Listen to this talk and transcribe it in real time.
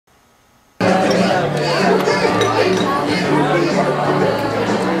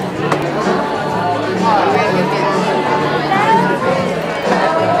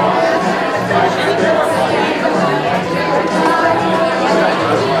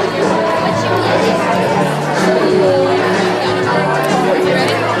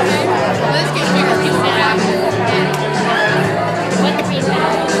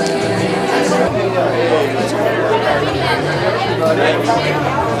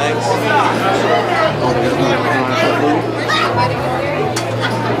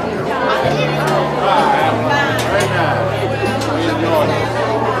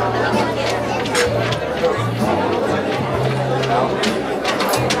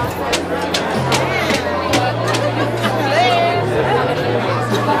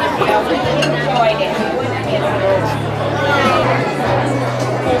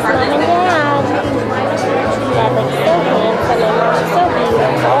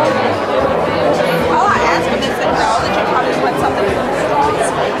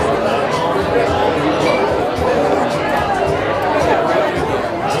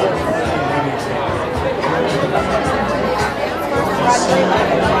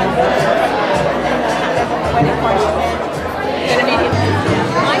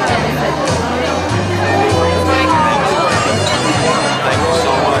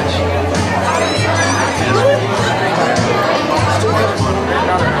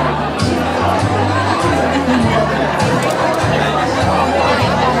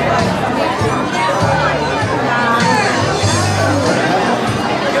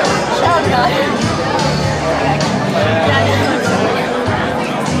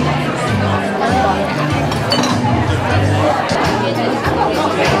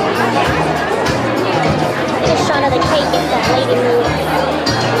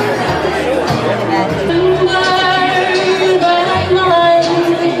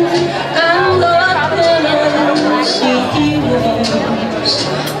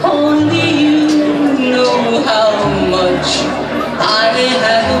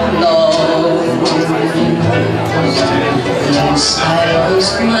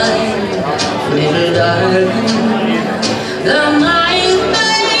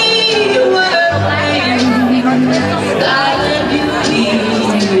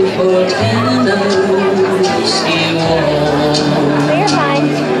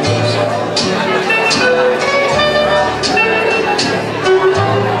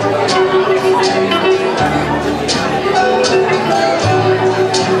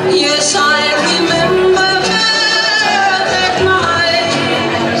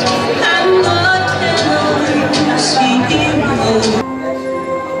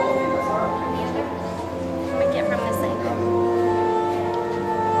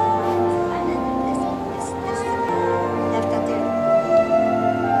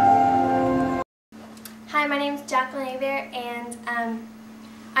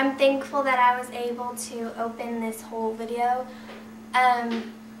I'm thankful that I was able to open this whole video.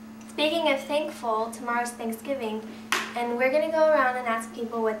 Speaking of thankful, tomorrow's Thanksgiving, and we're going to go around and ask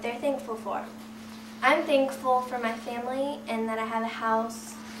people what they're thankful for. I'm thankful for my family and that I have a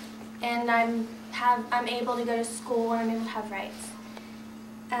house, and I'm able to go to school and I'm able to have rights,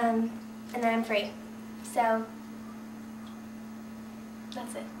 and that I'm free. So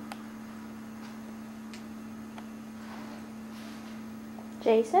that's it.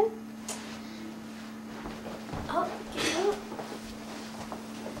 Jason? Oh,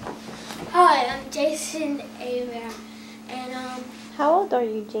 hi, I'm Jason Aver, and how old are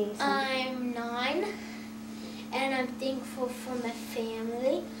you, Jason? I'm 9, and I'm thankful for my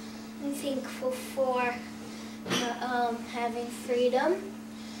family. I'm thankful for having freedom.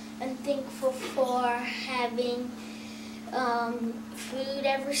 I'm thankful for having food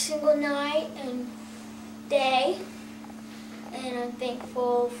every single night and day. And I'm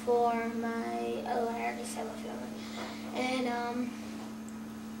thankful for my, I already said my family. And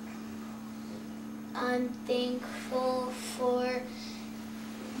I'm thankful for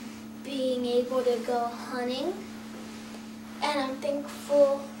being able to go hunting. And I'm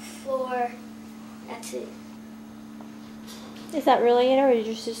thankful for, that's it. Is that really it, or is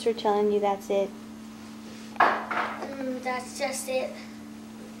your sister telling you that's it? That's just it.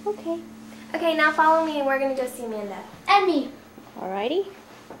 Okay. Okay, now follow me and we're going to go see Amanda. And me. Alrighty.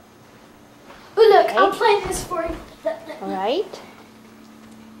 Oh look, Okay. I'm playing this for you. Alright.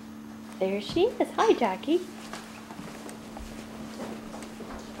 There she is. Hi, Jackie.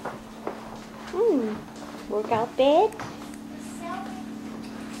 Workout bed.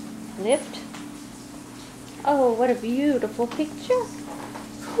 Lift. Oh, what a beautiful picture.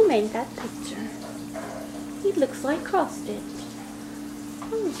 Who made that picture? He looks like cross-stitch.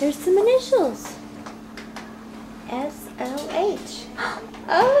 Oh, there's some initials. SLH.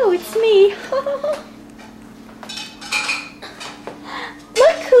 Oh, it's me.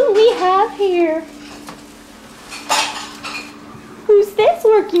 Look who we have here. Who's this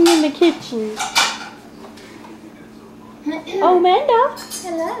working in the kitchen? Oh, Amanda.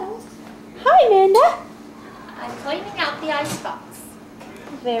 Hello. Hi, Amanda. I'm cleaning out the icebox.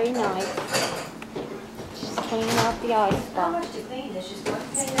 Very nice. She's cleaning out the icebox. How much to clean? There's just one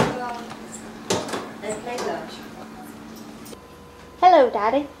thing and play lunch. Hello,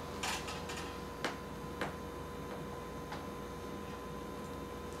 Daddy.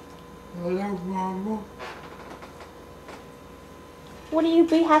 Hello, Mama. What do you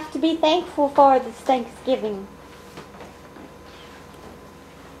have to be thankful for this Thanksgiving?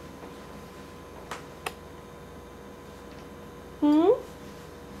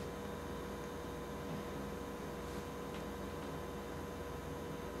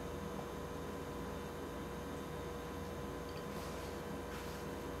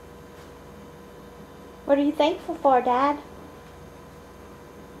 What are you thankful for, Dad?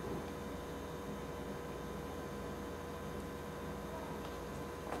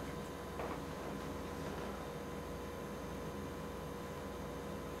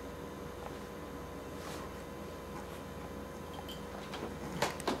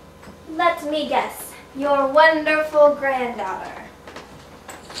 Let me guess. Your wonderful granddaughter.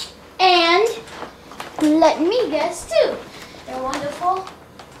 And let me guess too. Their wonderful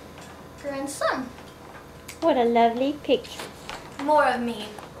grandson. What a lovely picture. More of me.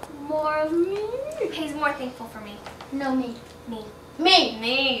 More of me. He's more thankful for me. No, me. Me. Me.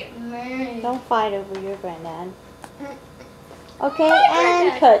 Me. Me. Don't fight over your granddad. Okay, Hi,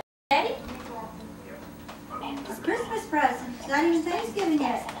 and cut. Daddy? It's a Christmas present. It's not even Thanksgiving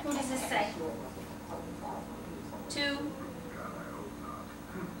yet. What does this say? 2.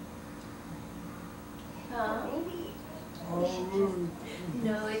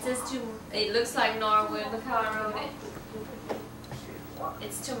 No, it says to. It looks like Norwood. Look how I wrote it.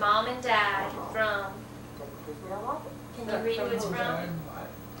 It's to Mom and Dad from. Can you read who it's from?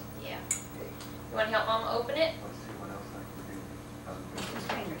 Yeah. You want to help Mom open it? His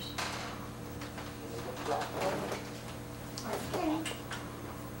fingers.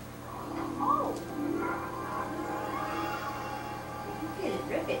 Get it,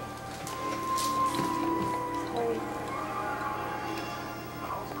 rip it.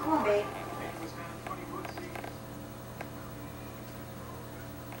 Come on, babe.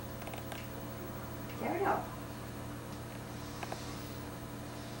 Tear it out.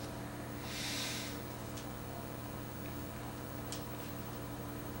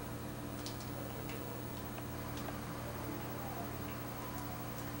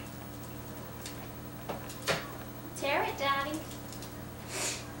 Tear it, Daddy.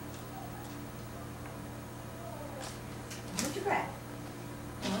 Hold your breath.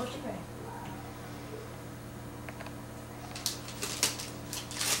 Hold your breath.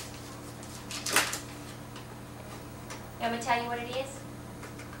 You want me to tell you what it is?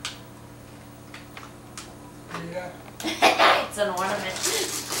 Yeah. It's an ornament.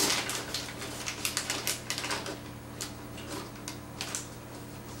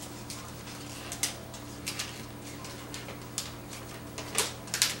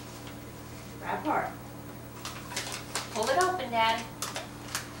 Right apart. Pull it open, Daddy.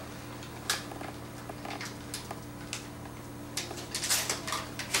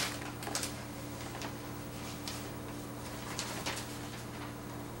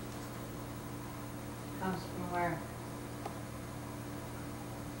 Comes from where?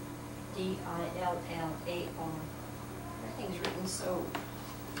 Dill8R. Everything's written so.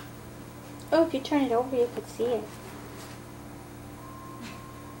 Oh, if you turn it over, you could see it.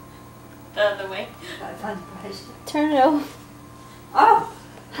 The other way. Gotta find the price. Turn it over. Oh!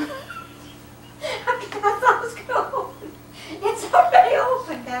 I thought it was gonna open. It's already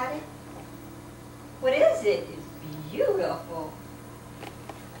open, Daddy. What is it? It's beautiful.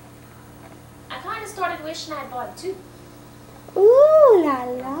 I kind of started wishing I'd bought 2. Ooh la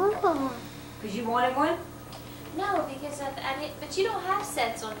la. Because you wanted one? No, because I didn't. But you don't have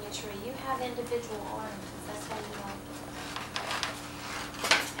sets on your tree. You have individual ornaments. That's why you like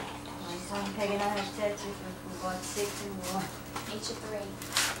My son Peggy and I have sets. We bought 6 and 1. it. Each of 3.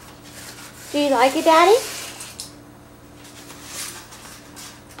 Do you like it, Daddy?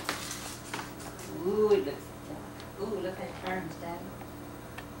 Ooh, it looks. Ooh, look how it turns, Daddy.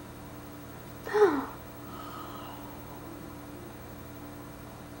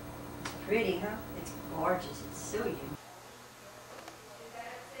 Pretty, huh? It's gorgeous. It's so unique.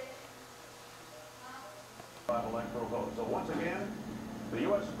 Electoral vote. So once again, the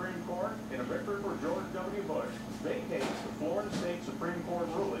U.S. Supreme Court, in a victory for George W. Bush, vacates the Florida State Supreme Court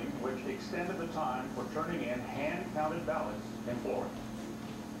ruling which extended the time for turning in hand-counted ballots in Florida.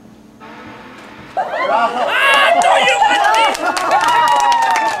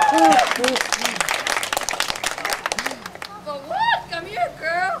 For what? Come here,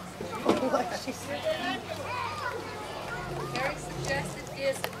 girl. Eric suggested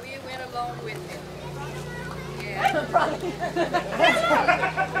this and we went along with it. Yeah.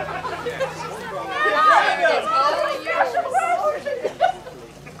 It's all yours.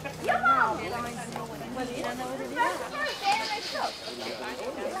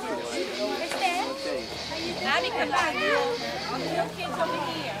 Now they come back here. Your kids over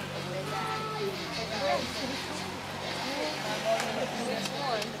here.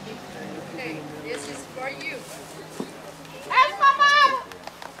 Hey, this is for you. That's my mom.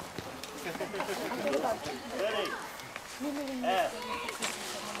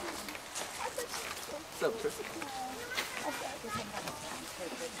 What's up, Chris?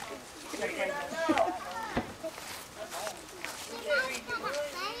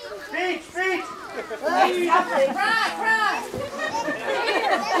 Speech! Speech!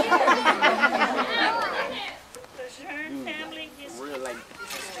 The Shern family is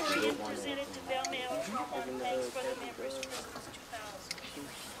presented to Bell Mail. Thanks for the members Christmas 2000.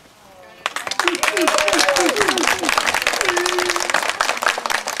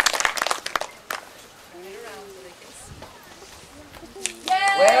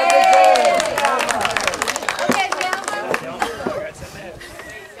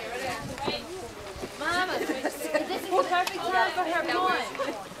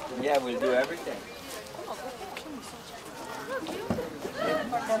 Yeah, we'll do everything.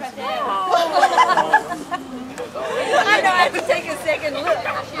 I know, I have to take a second look.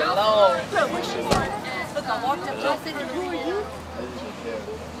 Hello. Look, I walked up to her. Who are you?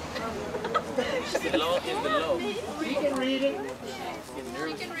 Below is below. She can read it.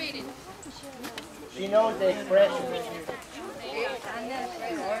 She can read it. She knows the expression.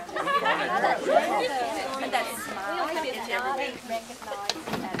 And that smile is everything.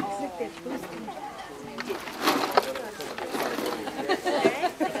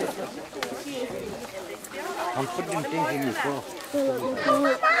 I'm putting things in your phone.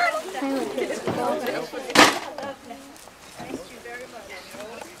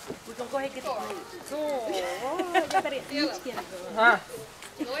 We're going to go ahead and get the fruit. Oh, you better each get a fruit. Huh?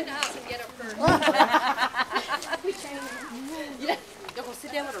 Go in the house and get her first. Yeah. You're going to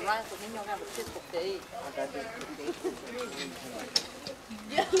sit down with a rifle and then you'll have a pistol date.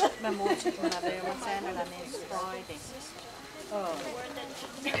 My mom took one of them on Saturday and then Friday. Oh.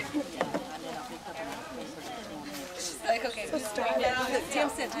 She's like, okay, just straight down. Look, Tim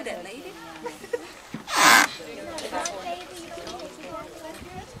said, do that, lady.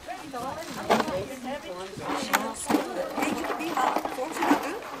 Hey, you can be hot. Forms you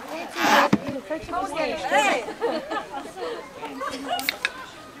not good. Hey!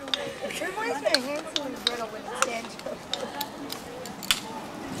 It reminds me of Hansel and Gretel when it's dead.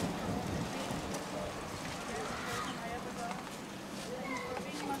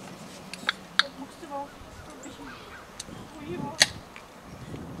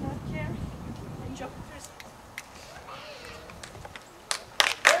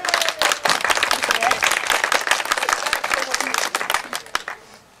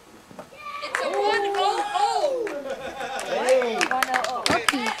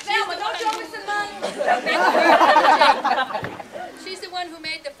 She's the one who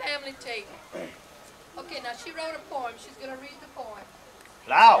made the family table. Okay, now she wrote a poem. She's going to read the poem.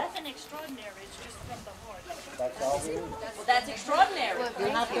 Loud. Nothing extraordinary, it's just from the heart. That's all we need. Well, that's extraordinary. You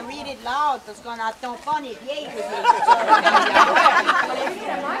have to read it loud, it's going to sound funny. Yay!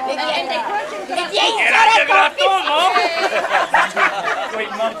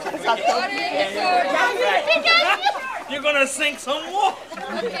 You're gonna sink some more.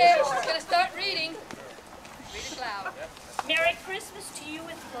 Okay, she's going to start reading. Read it loud. Merry Christmas to you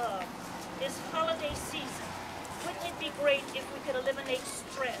with love. This holiday season, wouldn't it be great if we could eliminate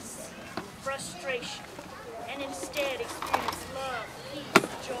stress, frustration, and instead experience love,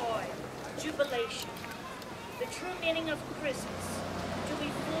 peace, joy, jubilation? The true meaning of Christmas, do we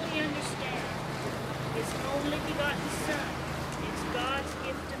fully understand, His only begotten Son is God's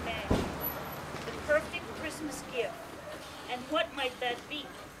gift to man, the perfect Christmas gift. And what might that be?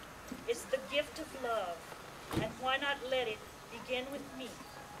 It's the gift of love. And why not let it begin with me?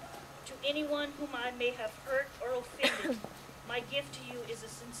 To anyone whom I may have hurt or offended, my gift to you is a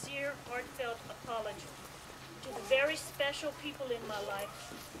sincere, heartfelt apology. To the very special people in my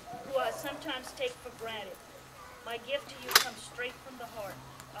life, who I sometimes take for granted, my gift to you comes straight from the heart.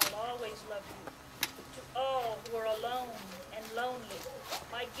 I'll always love you. To all who are alone and lonely,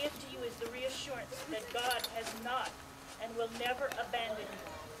 my gift to you is the reassurance that God has not and will never abandon you.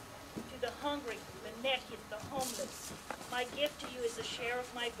 To the hungry, the naked, the homeless, my gift to you is a share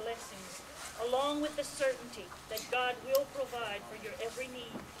of my blessings, along with the certainty that God will provide for your every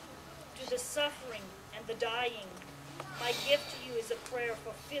need. To the suffering and the dying, my gift to you is a prayer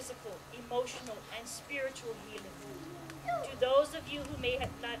for physical, emotional, and spiritual healing. To those of you who may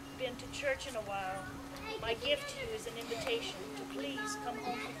have not been to church in a while, my gift to you is an invitation to please come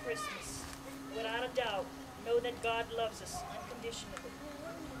home for Christmas. Without a doubt, know that God loves us unconditionally.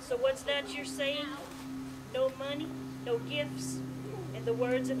 So what's that you're saying? No money, no gifts. In the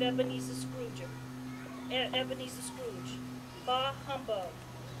words of Ebenezer Scrooge, bah humbug.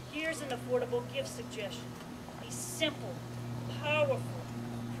 Here's an affordable gift suggestion. These simple, powerful,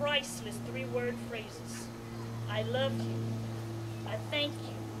 priceless 3-word phrases. I love you. I thank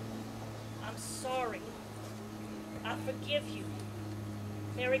you. I'm sorry. I forgive you.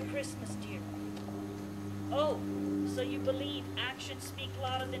 Merry Christmas, dear. Oh, so you believe actions speak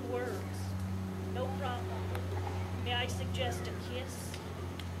louder than words. No problem. May I suggest a kiss,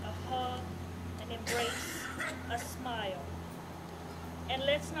 a hug, an embrace, a smile. And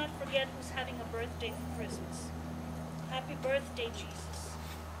let's not forget who's having a birthday for Christmas. Happy birthday, Jesus.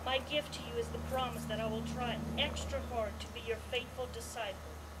 My gift to you is the promise that I will try extra hard to be your faithful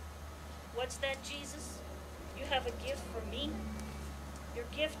disciple. What's that, Jesus? You have a gift for me? Your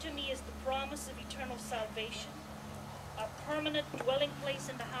gift to me is the promise of eternal salvation, a permanent dwelling place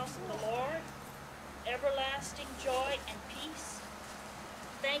in the house of the Lord, everlasting joy and peace.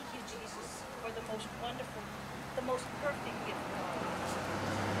 Thank thank you, Jesus, for the most wonderful, the most perfect gift of all.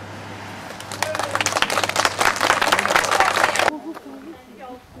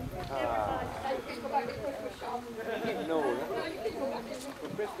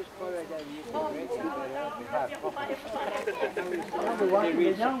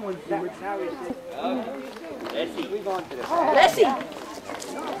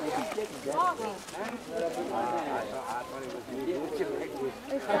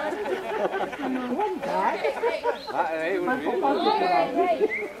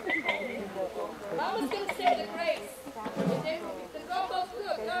 Mama's gonna say the grace. And then if the gumbo's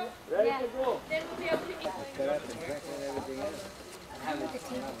good, no? Yeah. Then we'll be able to eat.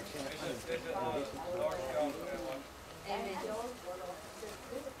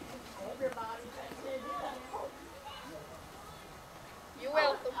 You're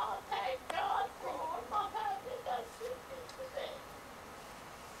welcome.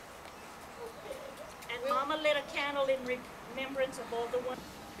 And Mama lit a candle in remembrance of all the ones.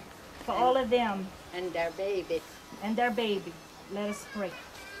 For all of them. And their babies. And their baby. Let us pray.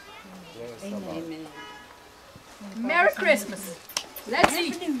 Amen. Amen. Merry Christmas. Let's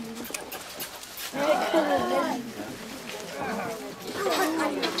eat.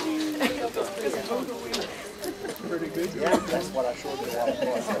 Pretty good. Yeah, that's what I showed you a while ago.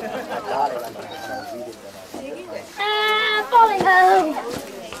 I got it. I'm going to read it when I Falling home.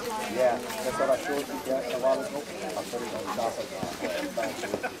 Yeah, that's what I showed you guys a while ago. I put it on top of it.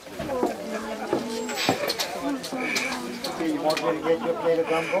 Okay, you want me to get you a plate of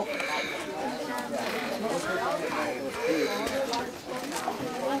gumbo?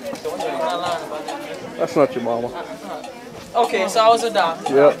 That's not your mama. Okay, so I was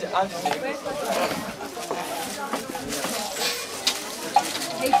adopted. Yep.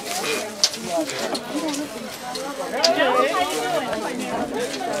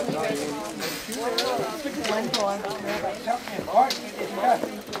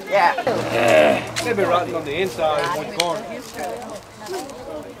 Yeah. Maybe rotten on the inside, one corner.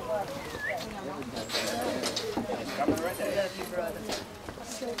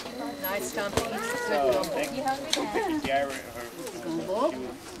 Nice company.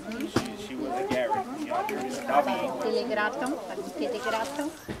 She was a Gary. Telegrato. Telegrato.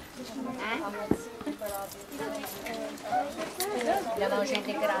 La mangia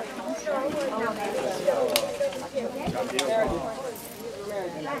integrato.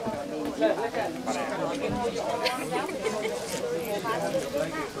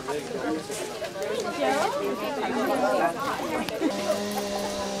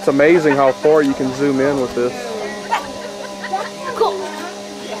 It's amazing how far you can zoom in with this. Cool.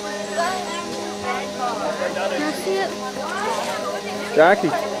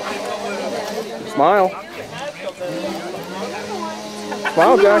 Jackie, smile.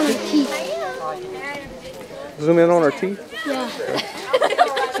 Smile, Jackie. Zoom in on her teeth. Yeah.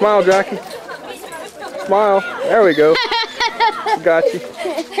 Smile, Jackie. Smile. There we go. Got you.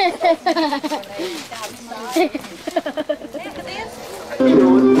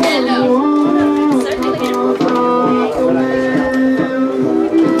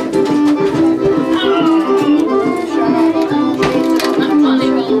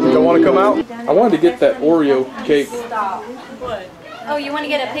 Don't want to come out? I wanted to get that Oreo cake. Oh, you want to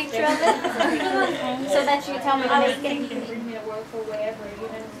get a picture of it? So that you tell me to make it?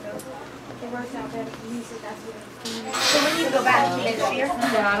 So when you go back next year?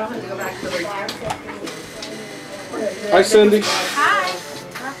 Yeah, I don't have to go back for a year. Hi, Cindy. Hi.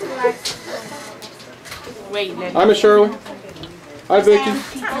 Wait, Hi, Miss Shirley. Hi, Vicky.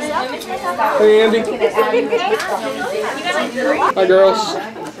 Hey, Andy. Hi, girls.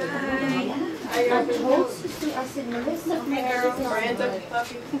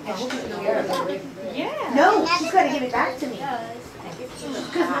 Yeah. No, she's got to give it back to me.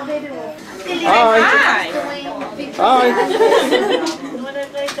 Hi. Hi.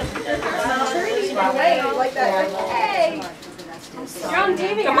 Hey. You're on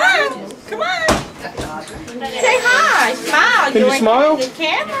TV. Come on. Come on. Say hi. Smile. Can you smile? The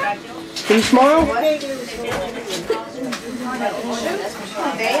camera. Can you smile?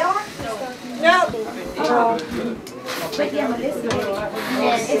 They are? No. But yeah, this is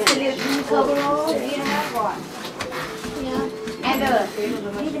it's a little coverall. You have one. And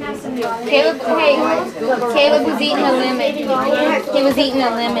you can have some. Caleb, hey, Caleb was eating a lemon. He was eating a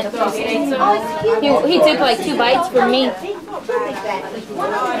lemon. He took like 2 bites from me.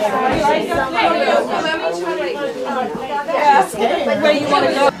 Where you want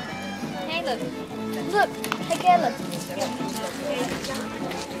to go? Caleb. Look. Hey, Caleb.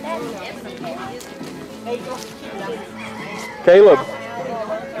 Caleb,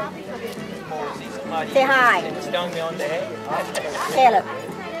 Say hi. It stung me on the head. Caleb.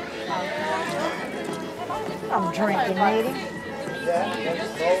 I'm drinking, lady.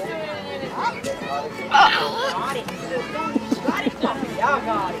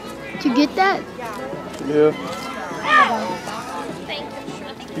 Did you get that? Yeah.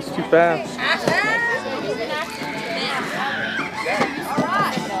 He's too fast.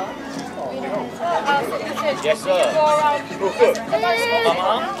 Yes, sir.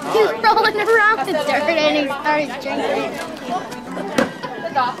 He's rolling around in dirt and he started drinking.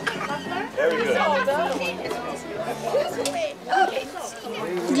 Very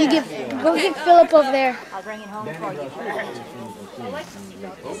good. Go get Philip over there. I'll bring it home for you.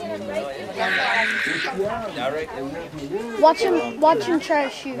 Watch him try to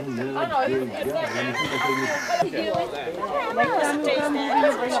shoot. I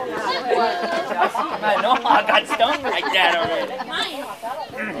know I got stung like that already.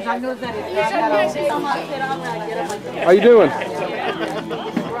 How you doing?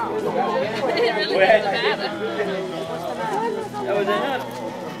 That was enough.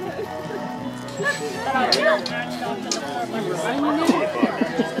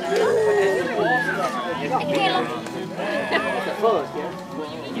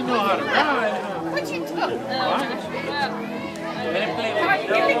 You know how to ride. What you do?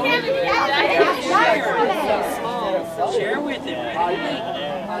 Share with him.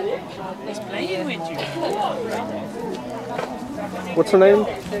 He's playing with you. What's her name?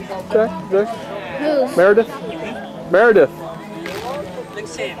 Jack? Who? Meredith? Meredith. Look,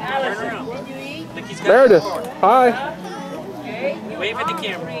 Sam. Turn around. Look, he's got Meredith. Hi. Wave at the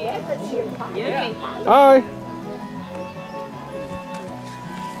camera. Yeah. Hi.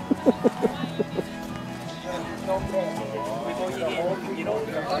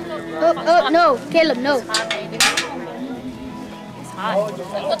 Oh, no. Caleb, no. It's hot.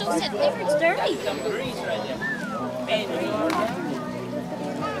 Well, don't sit there. It's dirty.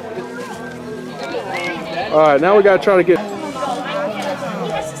 All right, now we gotta try to get.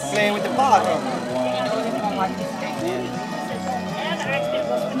 Playing with the pot.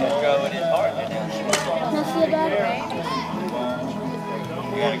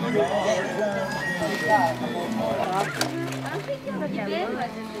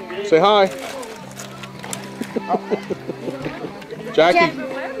 Say hi. Jackie.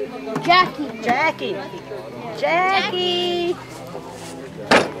 Jackie.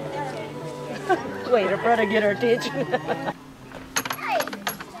 Wait, her brother get her attention.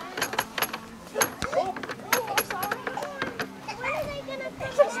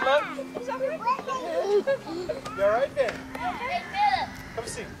 You alright there? Come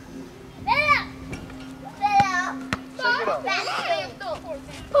see.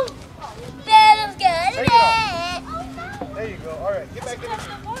 There you go. Alright, get back in the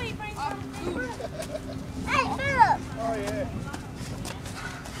seat. Hey, Philip! Oh, yeah.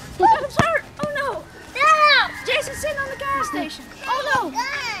 Philip's hurt. Oh, no. Jason's sitting on the gas station. Oh, no.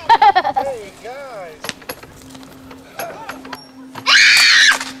 Hey, guys.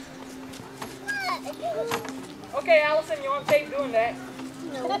 Okay, Allison, you on tape doing that?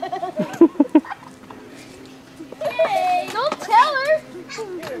 Hey! Don't tell her.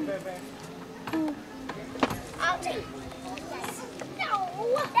 I'll take it. No!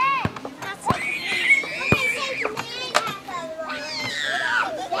 Dad! That's okay. Okay, take the man half of it already.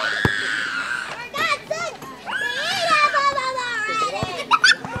 For God's sake, the man half of it already.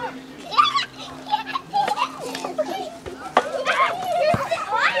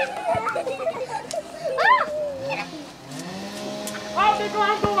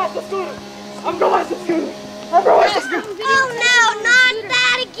 I'm going off the scooter. I'm going off the scooter. I'm going off the scooter. Oh no, not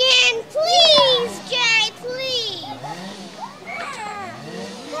that again. Please, Jay, please.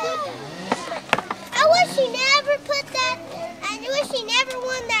 I wish he never put that, I wish he never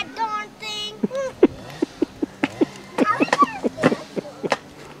won that darn thing.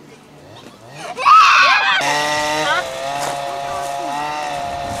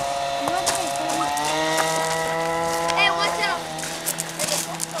 Hey, watch out.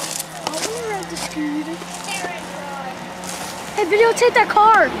 I want to ride the scooter. Hey, videotape that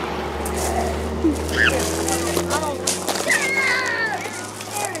car.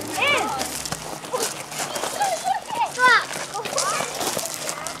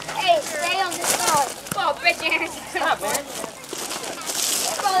 Hey, stay on this side. Oh, bitch, Aaron. Stop, man.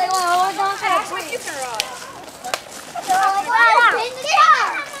 Probably want to hold on to it. You can ride. Spin the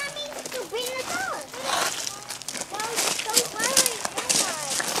car. Spin the car. Don't worry.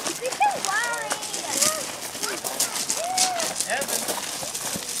 Don't worry.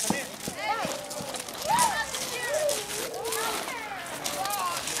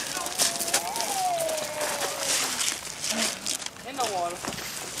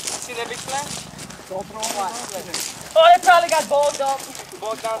 see that big splash? Oh, they probably got bogged up.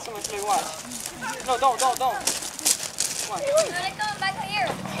 Bogged down so much. Watch. No, don't. Watch. They're coming back here.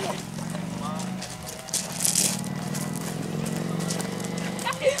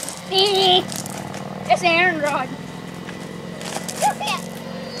 It's Aaron Rod. Look at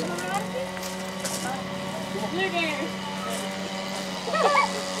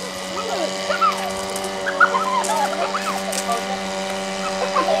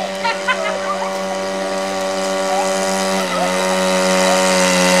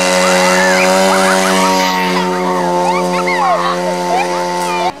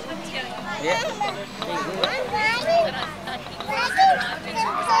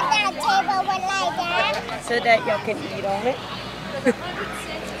So that y'all can eat on it.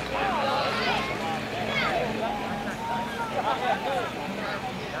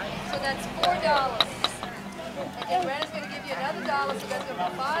 So that's $4. And then Brandon's going to give you another $1, so that's going to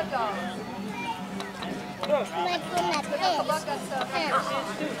be $5. Buck got stuff.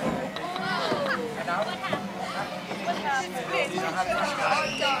 What happened?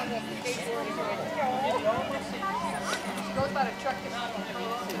 She goes by the truck.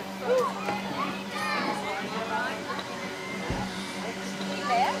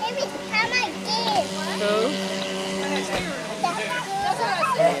 Maybe how much is? Who? Why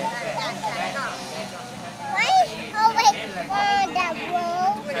always for the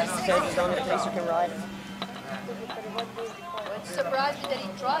road? Says it's the only place you can ride him. It surprised me that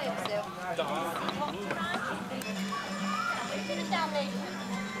he'd try himself.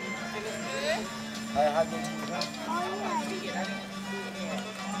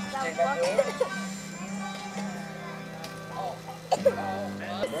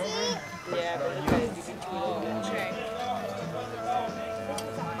 Yeah, but it's going to be too long.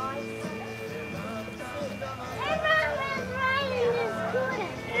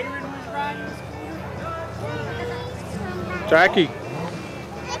 Jackie.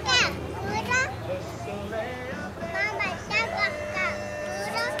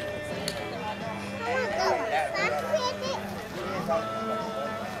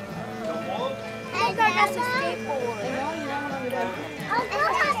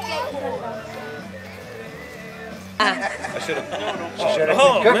 I should have.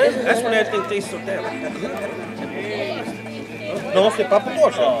 Oh, man, that's when everything tastes so damn good. No, c'est pas pour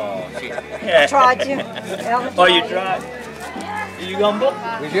toi, ça. Tried you. Oh, you tried? You gumbo?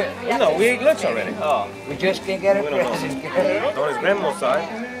 We just, No, we ate lunch already. Oh. we just can't get it. We don't know. On his grandma's side.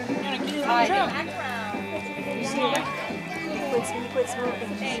 Quit smoking.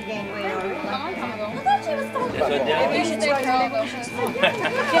 She gained weight already. Maybe you should take her over.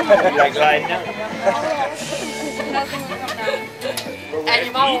 Like lying down. And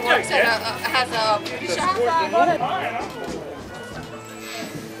your mom works at has a beauty shop. They're not a drive.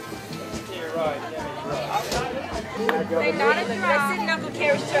 They're sitting Uncle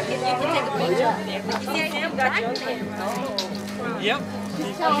Carrie's truck and you can take a picture over there. You see him? Got you on camera. Yep.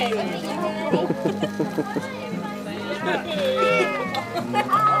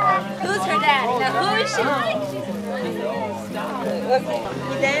 Who's her dad? Now who is she?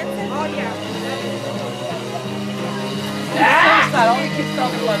 You dancing? Oh yeah.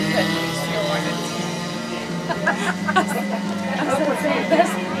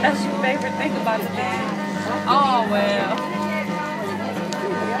 That's your favorite thing about the band? Oh, well.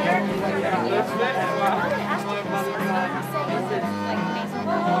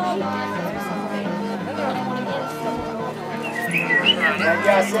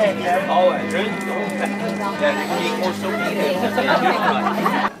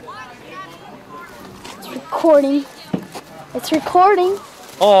 It's recording. It's recording.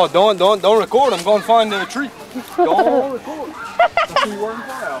 Oh, don't record. I'm going to find the tree. Don't record. That's who you working for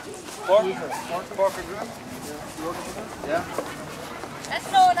now. Parker Group? Yeah. That's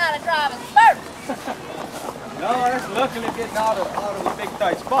knowing how to drive is first. No, that's luckily getting out of a big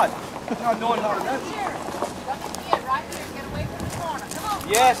tight spot. Not knowing how to dance. Here. Right here. Get away from the corner. Come on.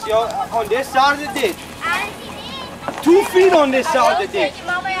 Yes, yo, on this side of the ditch. 2 feet on this side of the ditch.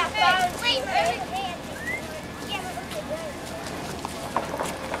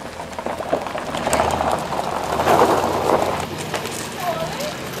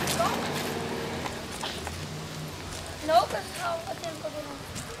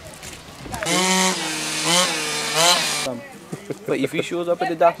 But if he shows up at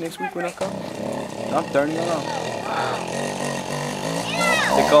the dock next week when I come, I'm turning around.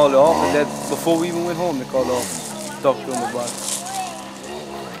 They called the office. That before we even went home, they called the office. Talked to him about it.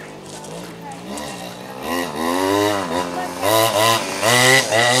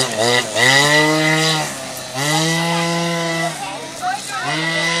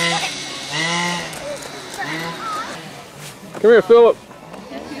 Come here, Philip.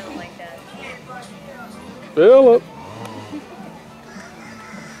 Philip.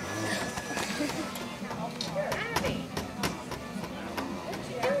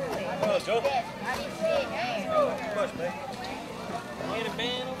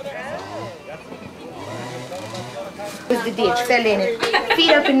 Was the ditch, fell in it.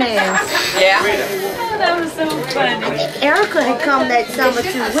 Feet up in there. Yeah. Oh, that was so funny. Erica had come that summer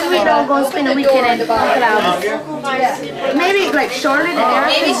too. When we all going to spend a weekend at the Clouds. Maybe like Charlotte and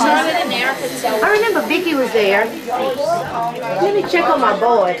Erica. Maybe Charlotte and Erica too. I remember Vicky was there. Let me check on my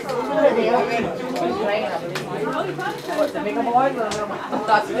boys. The bigger boys?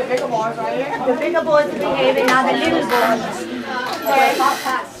 That's the bigger boys right here. The bigger boys are behaving, now the little boys.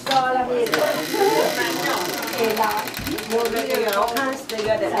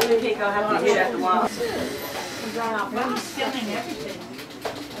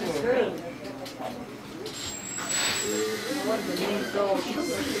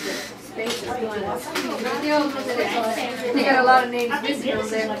 They got a lot of names missing over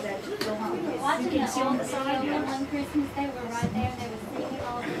there. Watching it on the video one Christmas, they were right there, they were singing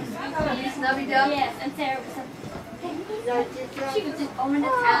all this. Snubby Duck? Yes, and Sarah was like, she was just over the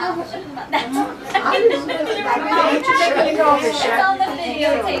top. She was about that. It's on the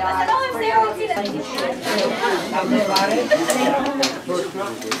videotape. I said, oh, if Sarah would see that.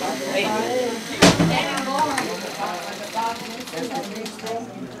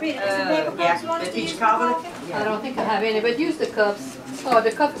 Yeah, each cover. I don't think I have any, but use the cups. Oh,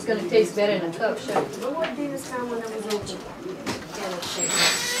 the cup is going to taste better than a cup, sure. What day was time when it was open?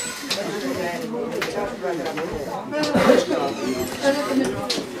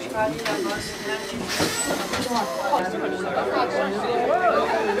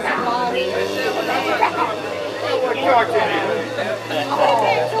 Oh.